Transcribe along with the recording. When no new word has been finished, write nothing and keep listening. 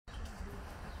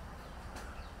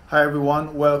Hi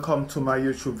everyone, welcome to my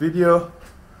YouTube video.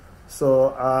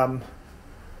 So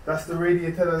that's the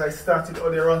radiator that I started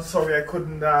earlier on. Sorry I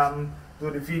couldn't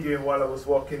do the video while I was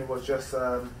walking. It was just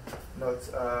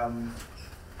couldn't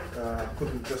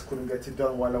get it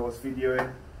done while I was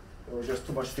videoing. There was just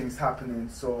too much things happening,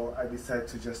 so I decided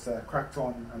to just crack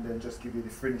on and then just give you the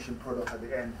finishing product at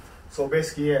the end. So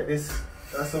basically, yeah,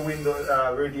 that's the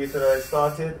window radiator that I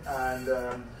started, and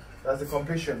that's the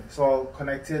completion. It's all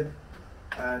connected,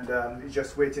 and it's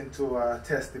just waiting to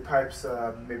test the pipes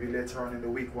maybe later on in the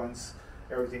week. Once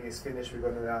everything is finished, we're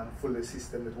going to fill the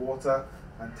system with water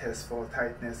and test for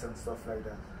tightness and stuff like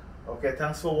that. Okay,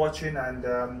 thanks for watching, and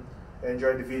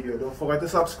enjoy the video. Don't forget to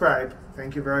subscribe.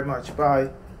 Thank you very much. Bye.